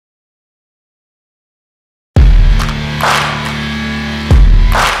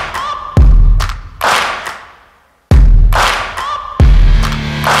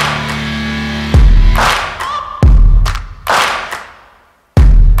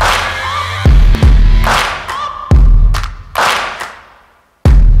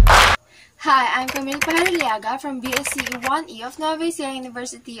I'm Camille Pajarillaga from BSCE 1E of Nueva Ecija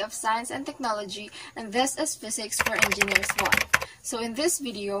University of Science and Technology, and this is Physics for Engineers 1. So in this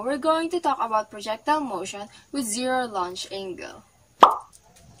video, we're going to talk about projectile motion with zero launch angle.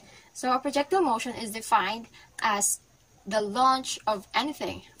 So a projectile motion is defined as the launch of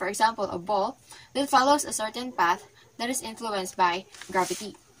anything, for example, a ball, that follows a certain path that is influenced by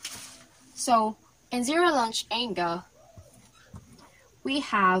gravity. So in zero launch angle, we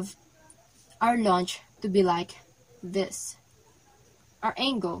have our launch to be like this. Our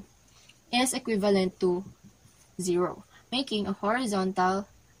angle is equivalent to 0, making a horizontal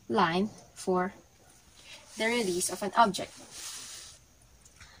line for the release of an object.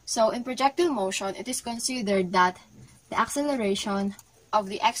 So in projectile motion, it is considered that the acceleration of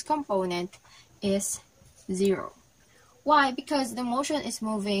the x component is 0. Why? Because the motion is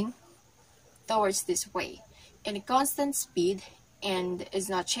moving towards this way in a constant speed and is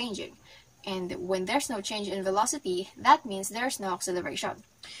not changing. And when there's no change in velocity, that means there's no acceleration.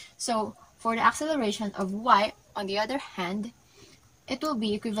 So for the acceleration of y, on the other hand, it will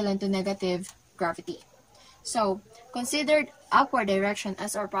be equivalent to negative gravity. So considered upward direction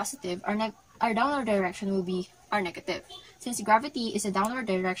as our positive, our downward direction will be our negative. Since gravity is a downward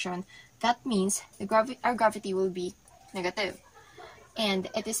direction, that means our gravity will be negative. And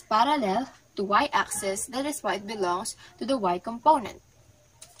it is parallel to y-axis, that is why it belongs to the y component.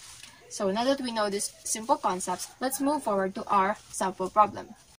 So now that we know these simple concepts, let's move forward to our sample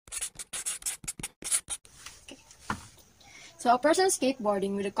problem. Okay. So a person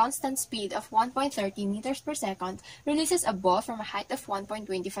skateboarding with a constant speed of 1.30 meters per second releases a ball from a height of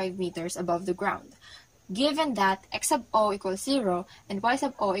 1.25 meters above the ground. Given that x sub o equals 0 and y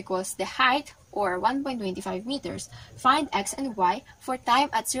sub o equals the height, or 1.25 meters, find x and y for time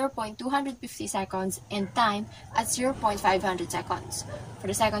at 0.250 seconds and time at 0.500 seconds. For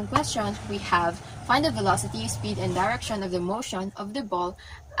the second question, we have find the velocity, speed, and direction of the motion of the ball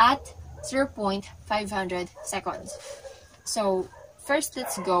at 0.500 seconds. So first,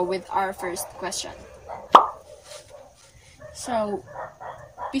 let's go with our first question. So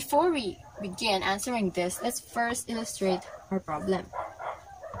before we begin answering this, let's first illustrate our problem.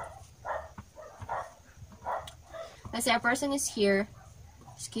 Let's say a person is here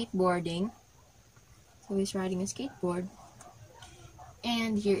skateboarding. So he's riding a skateboard.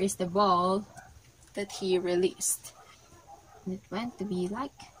 And here is the ball that he released. And it went to be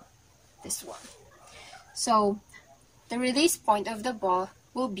like this one. So the release point of the ball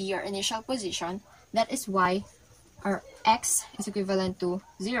will be our initial position. That is why our x is equivalent to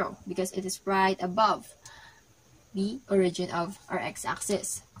 0 because it is right above the origin of our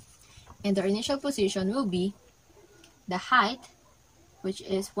x-axis. And our initial position will be the height, which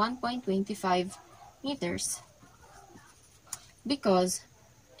is 1.25 meters, because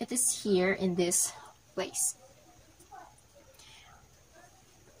it is here in this place.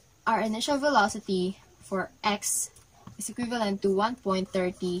 Our initial velocity for x is equivalent to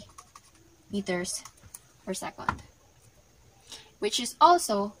 1.30 meters per second, which is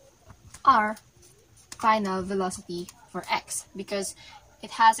also our final velocity for x, because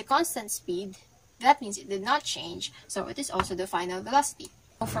it has a constant speed. That means it did not change, so it is also the final velocity.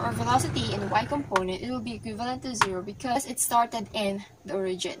 So for our velocity in the y component, it will be equivalent to 0 because it started in the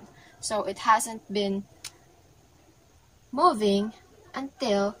origin. So it hasn't been moving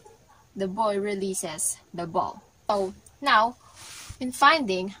until the boy releases the ball. So now, in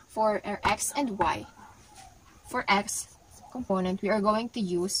finding for our x and y, for x component, we are going to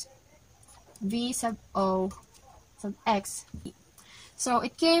use v sub o sub x. So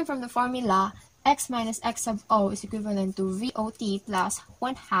it came from the formula x minus x sub o is equivalent to VOT plus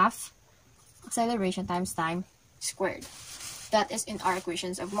 1/2 acceleration times time squared. That is in our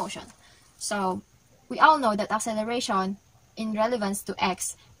equations of motion. So we all know that acceleration in relevance to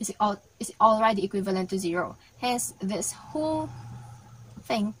x is already equivalent to 0. Hence, this whole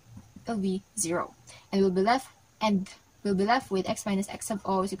thing will be 0, and we'll be left with x minus x sub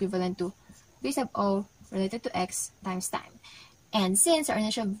o is equivalent to v sub o related to x times time. And since our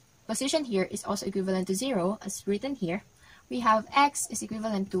initial position here is also equivalent to 0, as written here, we have x is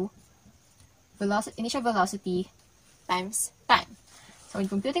equivalent to initial velocity times time. So in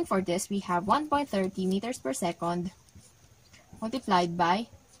computing for this, we have 1.30 meters per second multiplied by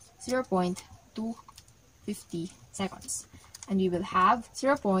 0.250 seconds. And we will have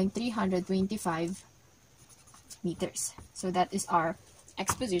 0.325 meters. So that is our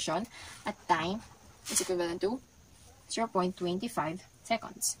x position at time is equivalent to 0.25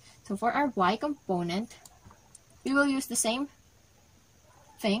 seconds. So for our y component, we will use the same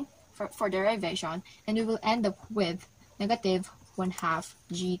thing for derivation, and we will end up with negative 1/2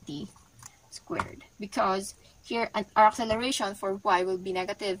 gt squared, because here our acceleration for y will be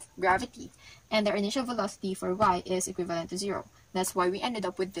negative gravity, and our initial velocity for y is equivalent to 0. That's why we ended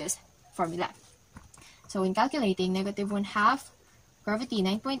up with this formula. So in calculating, negative 1/2 gravity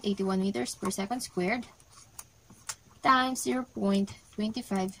 9.81 meters per second squared times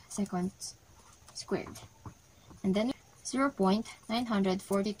 0.25 seconds squared, and then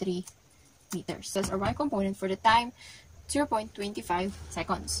 0.943 meters. That's our y component for the time 0.25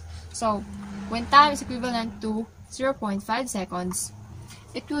 seconds. So when time is equivalent to 0.5 seconds,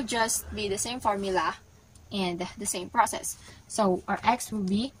 it will just be the same formula and the same process. So our x will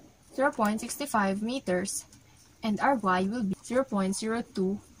be 0.65 meters and our y will be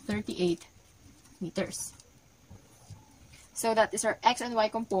 0.0238 meters. So that is our x and y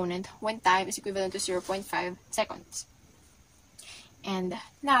component when time is equivalent to 0.5 seconds. And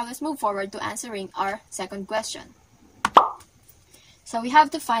now let's move forward to answering our second question. So we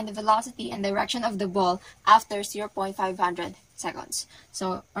have to find the velocity and direction of the ball after 0.500 seconds.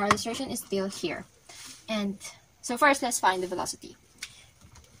 So our illustration is still here. And so first, let's find the velocity.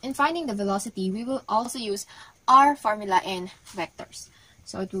 In finding the velocity, we will also use our formula in vectors.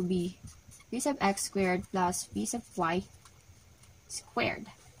 So it will be v sub x squared plus v sub y squared.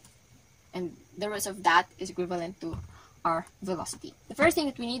 And the rest of that is equivalent to our velocity. The first thing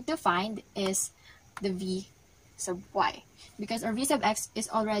that we need to find is the v sub y, because our v sub x is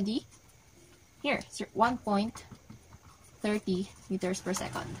already here, 1.30 meters per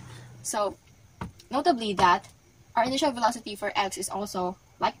second. So notably that our initial velocity for x is also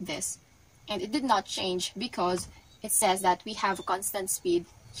like this, and it did not change because it says that we have a constant speed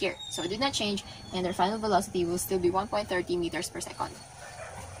here. So it did not change, and our final velocity will still be 1.30 meters per second.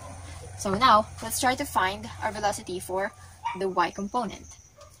 So now, let's try to find our velocity for the y component.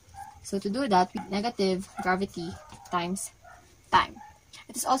 So to do that, negative gravity times time.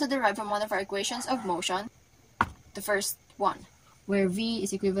 It is also derived from one of our equations of motion, the first one, where v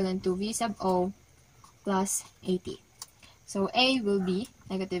is equivalent to v sub o plus at. So a will be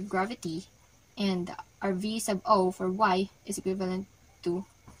negative gravity, and our v sub o for y is equivalent to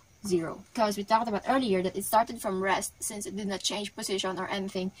 0. Because we talked about earlier that it started from rest since it did not change position or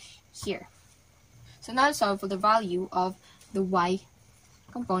anything here. So now let's solve for the value of the y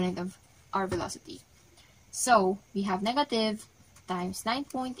component of our velocity. So we have negative times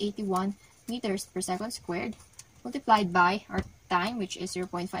 9.81 meters per second squared multiplied by our time, which is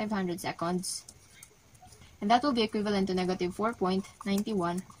 0.500 seconds. And that will be equivalent to negative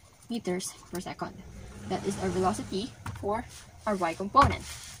 4.91 meters per second. That is our velocity for our y component.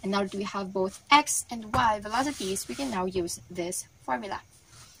 And now that we have both x and y velocities, we can now use this formula.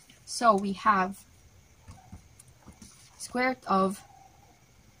 So we have square root of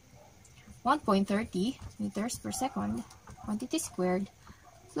 1.30 meters per second quantity squared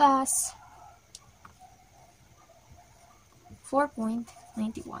plus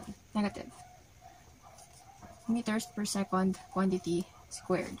 4.91 negative meters per second quantity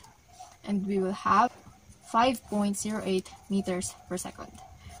squared. And we will have 5.08 meters per second.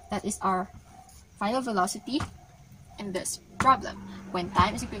 That is our final velocity in this problem when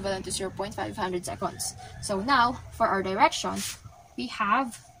time is equivalent to 0.500 seconds. So now, for our direction, we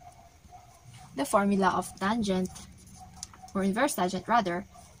have the formula of tangent, or inverse tangent rather,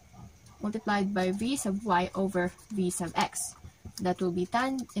 multiplied by v sub y over v sub x. That will be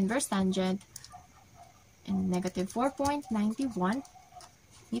inverse tangent and negative 4.91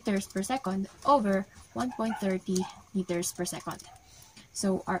 meters per second over 1.30 meters per second.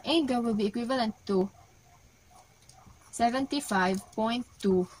 So our angle will be equivalent to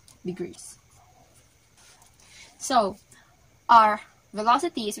 75.2 degrees. So our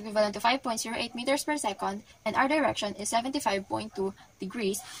velocity is equivalent to 5.08 meters per second, and our direction is 75.2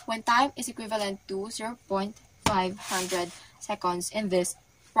 degrees when time is equivalent to 0.500 seconds in this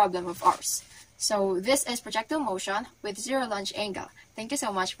problem of ours. So this is projectile motion with zero launch angle. Thank you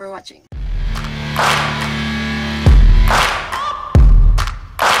so much for watching.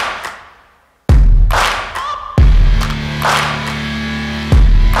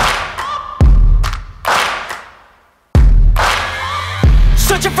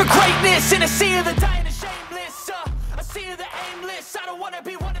 Searching for greatness in a sea of the